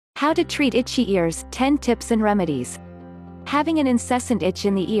How to treat itchy ears, 10 tips and remedies. Having an incessant itch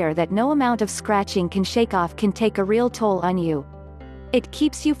in the ear that no amount of scratching can shake off can take a real toll on you. It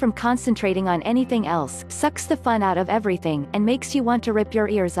keeps you from concentrating on anything else, sucks the fun out of everything, and makes you want to rip your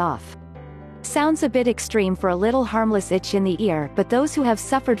ears off. Sounds a bit extreme for a little harmless itch in the ear, but those who have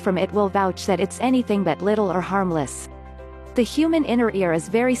suffered from it will vouch that it's anything but little or harmless. The human inner ear is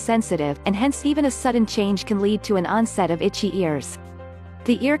very sensitive, and hence even a sudden change can lead to an onset of itchy ears.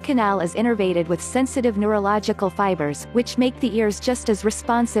 The ear canal is innervated with sensitive neurological fibers, which make the ears just as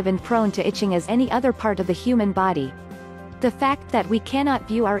responsive and prone to itching as any other part of the human body. The fact that we cannot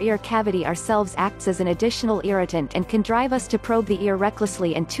view our ear cavity ourselves acts as an additional irritant and can drive us to probe the ear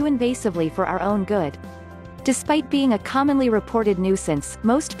recklessly and too invasively for our own good. Despite being a commonly reported nuisance,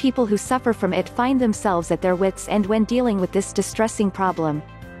 most people who suffer from it find themselves at their wits' end when dealing with this distressing problem.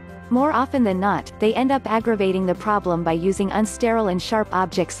 More often than not, they end up aggravating the problem by using unsterile and sharp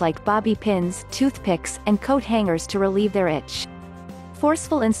objects like bobby pins, toothpicks, and coat hangers to relieve their itch.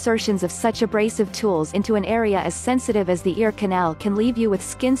 Forceful insertions of such abrasive tools into an area as sensitive as the ear canal can leave you with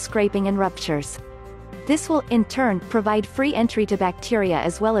skin scraping and ruptures. This will, in turn, provide free entry to bacteria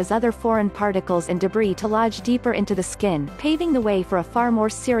as well as other foreign particles and debris to lodge deeper into the skin, paving the way for a far more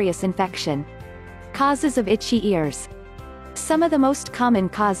serious infection. Causes of itchy ears. Some of the most common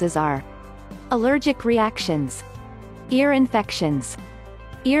causes are allergic reactions, ear infections,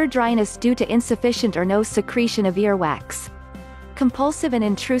 ear dryness due to insufficient or no secretion of earwax, compulsive and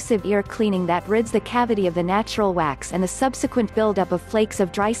intrusive ear cleaning that rids the cavity of the natural wax and the subsequent buildup of flakes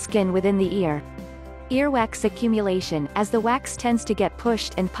of dry skin within the ear, earwax accumulation, as the wax tends to get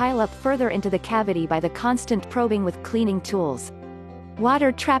pushed and pile up further into the cavity by the constant probing with cleaning tools,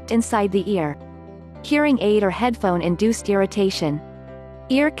 water trapped inside the ear, hearing aid or headphone-induced irritation,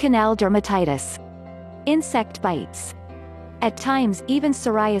 ear canal dermatitis, insect bites. At times, even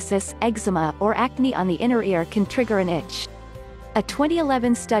psoriasis, eczema, or acne on the inner ear can trigger an itch. A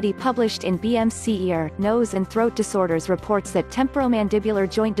 2011 study published in BMC Ear, Nose and Throat Disorders reports that temporomandibular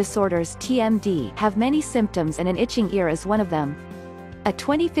joint disorders (TMD) have many symptoms and an itching ear is one of them. A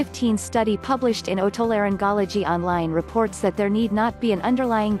 2015 study published in Otolaryngology Online reports that there need not be an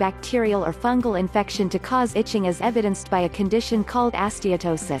underlying bacterial or fungal infection to cause itching as evidenced by a condition called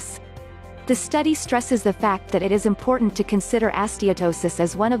astiotosis. The study stresses the fact that it is important to consider astiotosis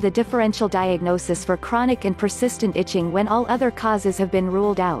as one of the differential diagnoses for chronic and persistent itching when all other causes have been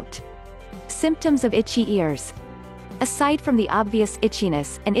ruled out. Symptoms of itchy ears. Aside from the obvious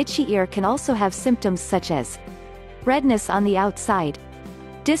itchiness, an itchy ear can also have symptoms such as redness on the outside,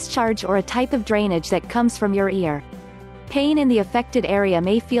 discharge or a type of drainage that comes from your ear. Pain in the affected area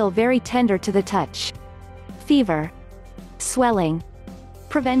may feel very tender to the touch. Fever. Swelling.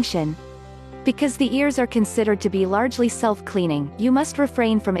 Prevention. Because the ears are considered to be largely self-cleaning, you must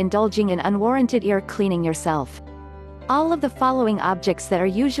refrain from indulging in unwarranted ear cleaning yourself. All of the following objects that are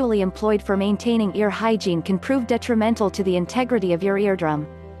usually employed for maintaining ear hygiene can prove detrimental to the integrity of your eardrum.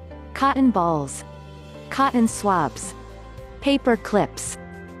 Cotton balls, cotton swabs, paper clips,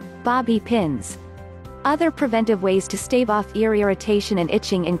 bobby pins. Other preventive ways to stave off ear irritation and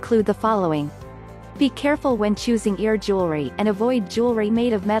itching include the following. Be careful when choosing ear jewelry, and avoid jewelry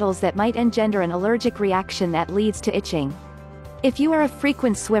made of metals that might engender an allergic reaction that leads to itching. If you are a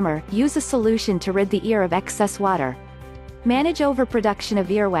frequent swimmer, use a solution to rid the ear of excess water. Manage overproduction of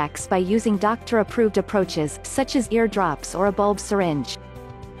earwax by using doctor-approved approaches, such as ear drops or a bulb syringe.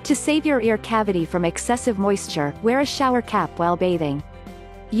 To save your ear cavity from excessive moisture, wear a shower cap while bathing.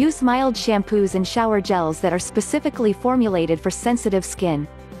 Use mild shampoos and shower gels that are specifically formulated for sensitive skin.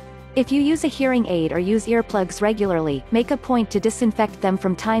 If you use a hearing aid or use earplugs regularly, make a point to disinfect them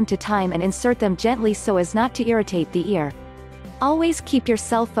from time to time and insert them gently so as not to irritate the ear. Always keep your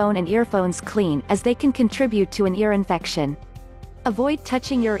cell phone and earphones clean, as they can contribute to an ear infection. Avoid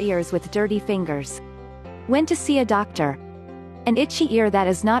touching your ears with dirty fingers. When to see a doctor. An itchy ear that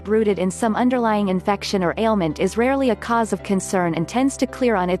is not rooted in some underlying infection or ailment is rarely a cause of concern and tends to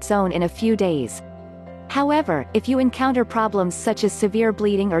clear on its own in a few days. However, if you encounter problems such as severe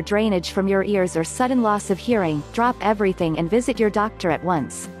bleeding or drainage from your ears or sudden loss of hearing, drop everything and visit your doctor at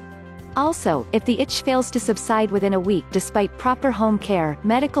once. Also, if the itch fails to subside within a week despite proper home care,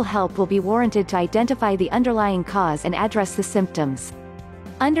 medical help will be warranted to identify the underlying cause and address the symptoms.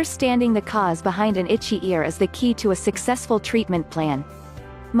 Understanding the cause behind an itchy ear is the key to a successful treatment plan.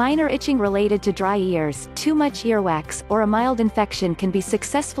 Minor itching related to dry ears, too much earwax, or a mild infection can be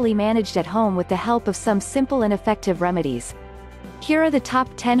successfully managed at home with the help of some simple and effective remedies. Here are the top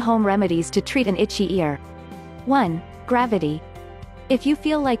 10 home remedies to treat an itchy ear. 1. Gravity. If you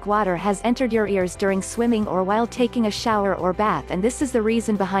feel like water has entered your ears during swimming or while taking a shower or bath and this is the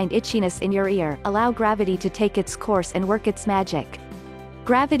reason behind itchiness in your ear, allow gravity to take its course and work its magic.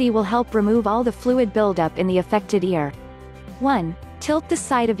 Gravity will help remove all the fluid buildup in the affected ear. 1. Tilt the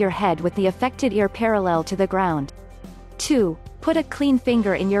side of your head with the affected ear parallel to the ground. 2. Put a clean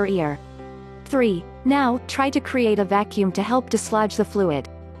finger in your ear. 3. Now, try to create a vacuum to help dislodge the fluid.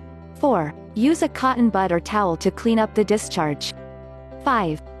 4. Use a cotton bud or towel to clean up the discharge.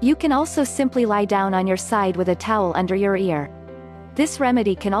 5. You can also simply lie down on your side with a towel under your ear. This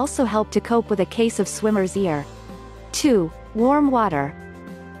remedy can also help to cope with a case of swimmer's ear. 2. Warm water.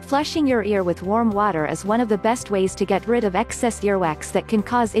 Flushing your ear with warm water is one of the best ways to get rid of excess earwax that can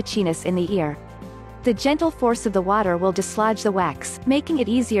cause itchiness in the ear. The gentle force of the water will dislodge the wax, making it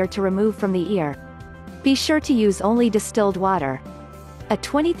easier to remove from the ear. Be sure to use only distilled water. A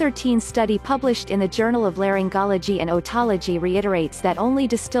 2013 study published in the Journal of Laryngology and Otology reiterates that only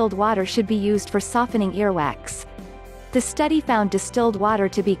distilled water should be used for softening earwax. The study found distilled water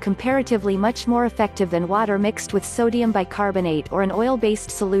to be comparatively much more effective than water mixed with sodium bicarbonate or an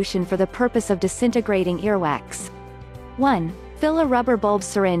oil-based solution for the purpose of disintegrating earwax. 1. Fill a rubber bulb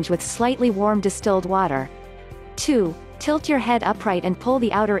syringe with slightly warm distilled water. 2. Tilt your head upright and pull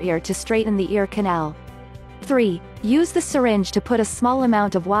the outer ear to straighten the ear canal. 3. Use the syringe to put a small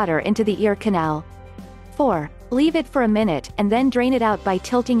amount of water into the ear canal. 4. Leave it for a minute, and then drain it out by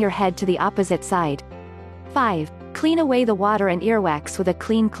tilting your head to the opposite side. 5. Clean away the water and earwax with a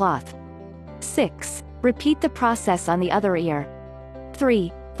clean cloth. 6. Repeat the process on the other ear.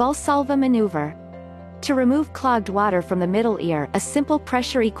 3. Valsalva maneuver. To remove clogged water from the middle ear, a simple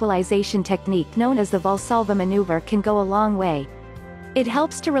pressure equalization technique known as the Valsalva maneuver can go a long way. It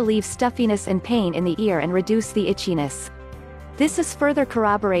helps to relieve stuffiness and pain in the ear and reduce the itchiness. This is further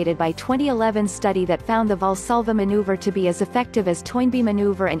corroborated by 2011 study that found the Valsalva maneuver to be as effective as Toynbee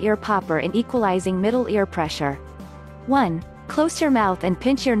maneuver and ear popper in equalizing middle ear pressure. 1. Close your mouth and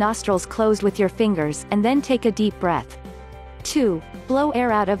pinch your nostrils closed with your fingers, and then take a deep breath. 2. Blow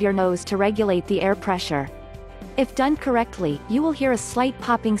air out of your nose to regulate the air pressure. If done correctly, you will hear a slight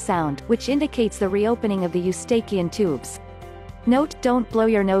popping sound, which indicates the reopening of the eustachian tubes. Note, don't blow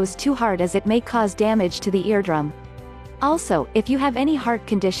your nose too hard as it may cause damage to the eardrum. Also, if you have any heart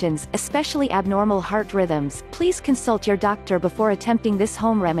conditions, especially abnormal heart rhythms, please consult your doctor before attempting this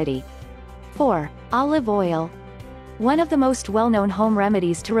home remedy. 4. Olive oil. One of the most well-known home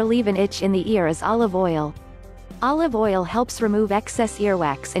remedies to relieve an itch in the ear is olive oil. Olive oil helps remove excess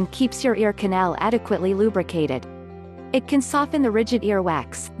earwax and keeps your ear canal adequately lubricated. It can soften the rigid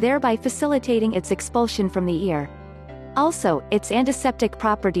earwax, thereby facilitating its expulsion from the ear. Also, its antiseptic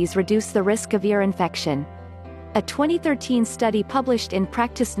properties reduce the risk of ear infection. A 2013 study published in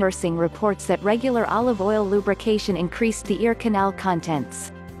Practice Nursing reports that regular olive oil lubrication increased the ear canal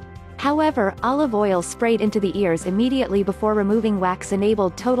contents. However, olive oil sprayed into the ears immediately before removing wax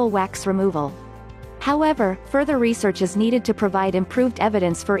enabled total wax removal. However, further research is needed to provide improved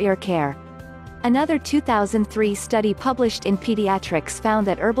evidence for ear care. Another 2003 study published in Pediatrics found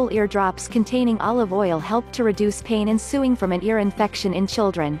that herbal ear drops containing olive oil helped to reduce pain ensuing from an ear infection in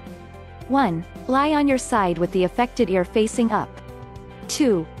children. 1. Lie on your side with the affected ear facing up.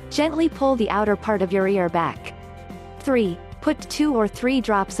 2. Gently pull the outer part of your ear back. 3. Put 2 or 3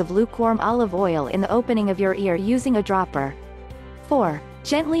 drops of lukewarm olive oil in the opening of your ear using a dropper. 4.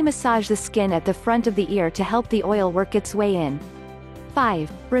 Gently massage the skin at the front of the ear to help the oil work its way in.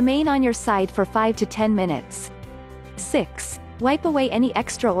 5. Remain on your side for 5 to 10 minutes. 6. Wipe away any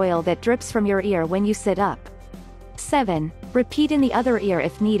extra oil that drips from your ear when you sit up. 7. Repeat in the other ear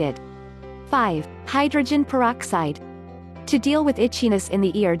if needed. 5. Hydrogen peroxide. To deal with itchiness in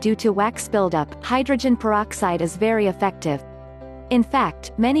the ear due to wax buildup, hydrogen peroxide is very effective. In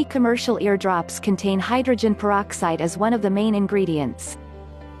fact, many commercial ear drops contain hydrogen peroxide as one of the main ingredients.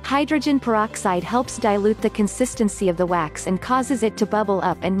 Hydrogen peroxide helps dilute the consistency of the wax and causes it to bubble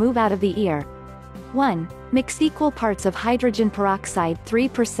up and move out of the ear. 1. Mix equal parts of hydrogen peroxide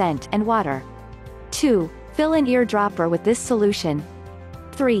 3% and water. 2. Fill an ear dropper with this solution.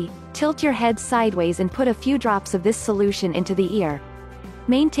 3. Tilt your head sideways and put a few drops of this solution into the ear.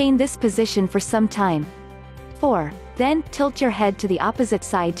 Maintain this position for some time. 4. Then, tilt your head to the opposite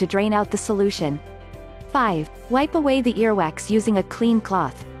side to drain out the solution. 5. Wipe away the earwax using a clean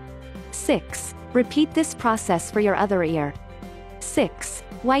cloth. 6. Repeat this process for your other ear. 6.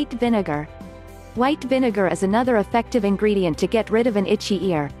 White vinegar. White vinegar is another effective ingredient to get rid of an itchy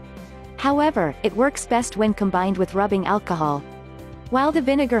ear. However, it works best when combined with rubbing alcohol. While the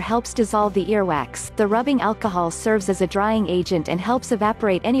vinegar helps dissolve the earwax, the rubbing alcohol serves as a drying agent and helps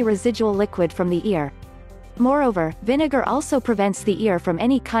evaporate any residual liquid from the ear. Moreover, vinegar also prevents the ear from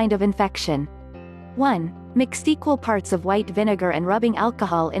any kind of infection. 1. Mix equal parts of white vinegar and rubbing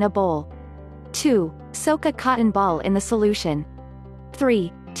alcohol in a bowl. 2. Soak a cotton ball in the solution.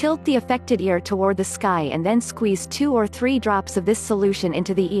 3. Tilt the affected ear toward the sky and then squeeze 2 or 3 drops of this solution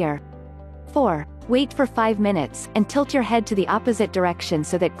into the ear. 4. Wait for 5 minutes, and tilt your head to the opposite direction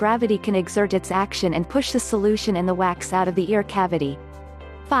so that gravity can exert its action and push the solution and the wax out of the ear cavity.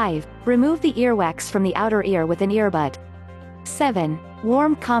 5. Remove the earwax from the outer ear with an earbud. 7.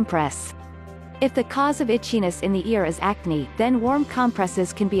 Warm compress. If the cause of itchiness in the ear is acne, then warm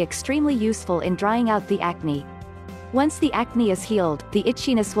compresses can be extremely useful in drying out the acne. Once the acne is healed, the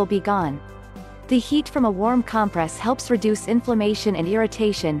itchiness will be gone. The heat from a warm compress helps reduce inflammation and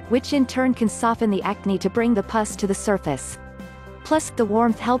irritation, which in turn can soften the acne to bring the pus to the surface. Plus, the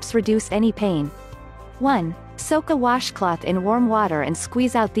warmth helps reduce any pain. 1. Soak a washcloth in warm water and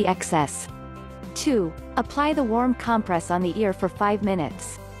squeeze out the excess. 2. Apply the warm compress on the ear for 5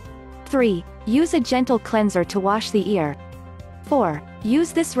 minutes. 3. Use a gentle cleanser to wash the ear. 4.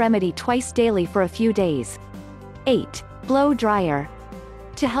 Use this remedy twice daily for a few days. 8. Blow dryer.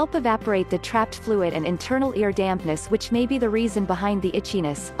 To help evaporate the trapped fluid and internal ear dampness which may be the reason behind the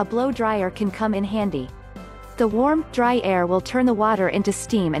itchiness, a blow dryer can come in handy. The warm, dry air will turn the water into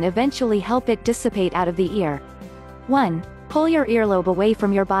steam and eventually help it dissipate out of the ear. 1. Pull your earlobe away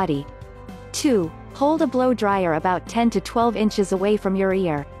from your body. 2. Hold a blow dryer about 10 to 12 inches away from your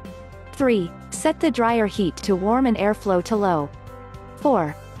ear. 3. Set the dryer heat to warm and airflow to low.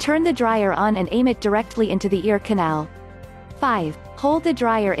 4. Turn the dryer on and aim it directly into the ear canal. 5. Hold the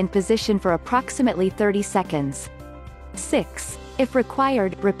dryer in position for approximately 30 seconds. 6. If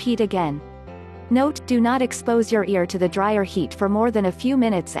required, repeat again. Note: do not expose your ear to the dryer heat for more than a few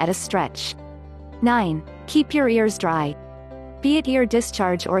minutes at a stretch. 9. Keep your ears dry. Be it ear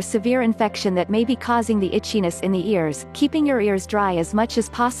discharge or severe infection that may be causing the itchiness in the ears, keeping your ears dry as much as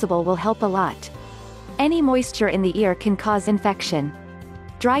possible will help a lot. Any moisture in the ear can cause infection.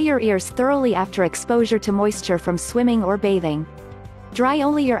 Dry your ears thoroughly after exposure to moisture from swimming or bathing. Dry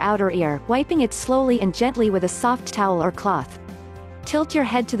only your outer ear, wiping it slowly and gently with a soft towel or cloth. Tilt your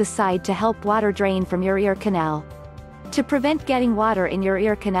head to the side to help water drain from your ear canal. To prevent getting water in your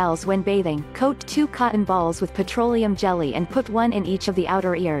ear canals when bathing, coat 2 cotton balls with petroleum jelly and put 1 in each of the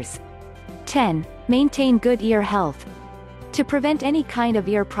outer ears. 10. Maintain good ear health. To prevent any kind of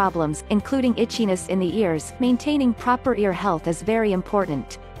ear problems, including itchiness in the ears, maintaining proper ear health is very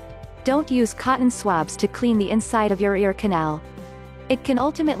important. Don't use cotton swabs to clean the inside of your ear canal. It can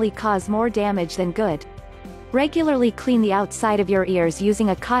ultimately cause more damage than good. Regularly clean the outside of your ears using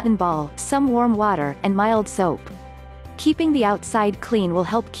a cotton ball, some warm water, and mild soap. Keeping the outside clean will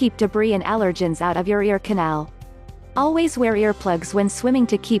help keep debris and allergens out of your ear canal. Always wear earplugs when swimming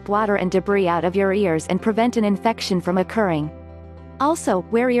to keep water and debris out of your ears and prevent an infection from occurring. Also,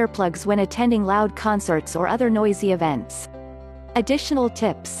 wear earplugs when attending loud concerts or other noisy events. Additional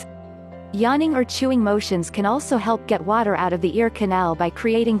tips. Yawning or chewing motions can also help get water out of the ear canal by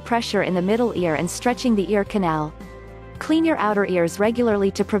creating pressure in the middle ear and stretching the ear canal. Clean your outer ears regularly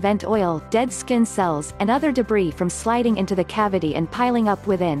to prevent oil, dead skin cells, and other debris from sliding into the cavity and piling up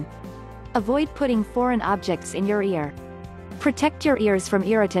within. Avoid putting foreign objects in your ear. Protect your ears from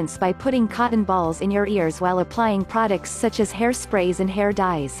irritants by putting cotton balls in your ears while applying products such as hairsprays and hair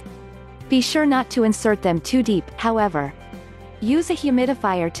dyes. Be sure not to insert them too deep, however. Use a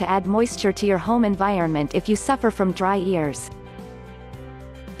humidifier to add moisture to your home environment if you suffer from dry ears.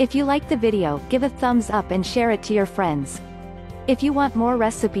 If you like the video, give a thumbs up and share it to your friends. If you want more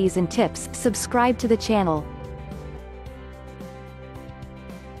recipes and tips, subscribe to the channel.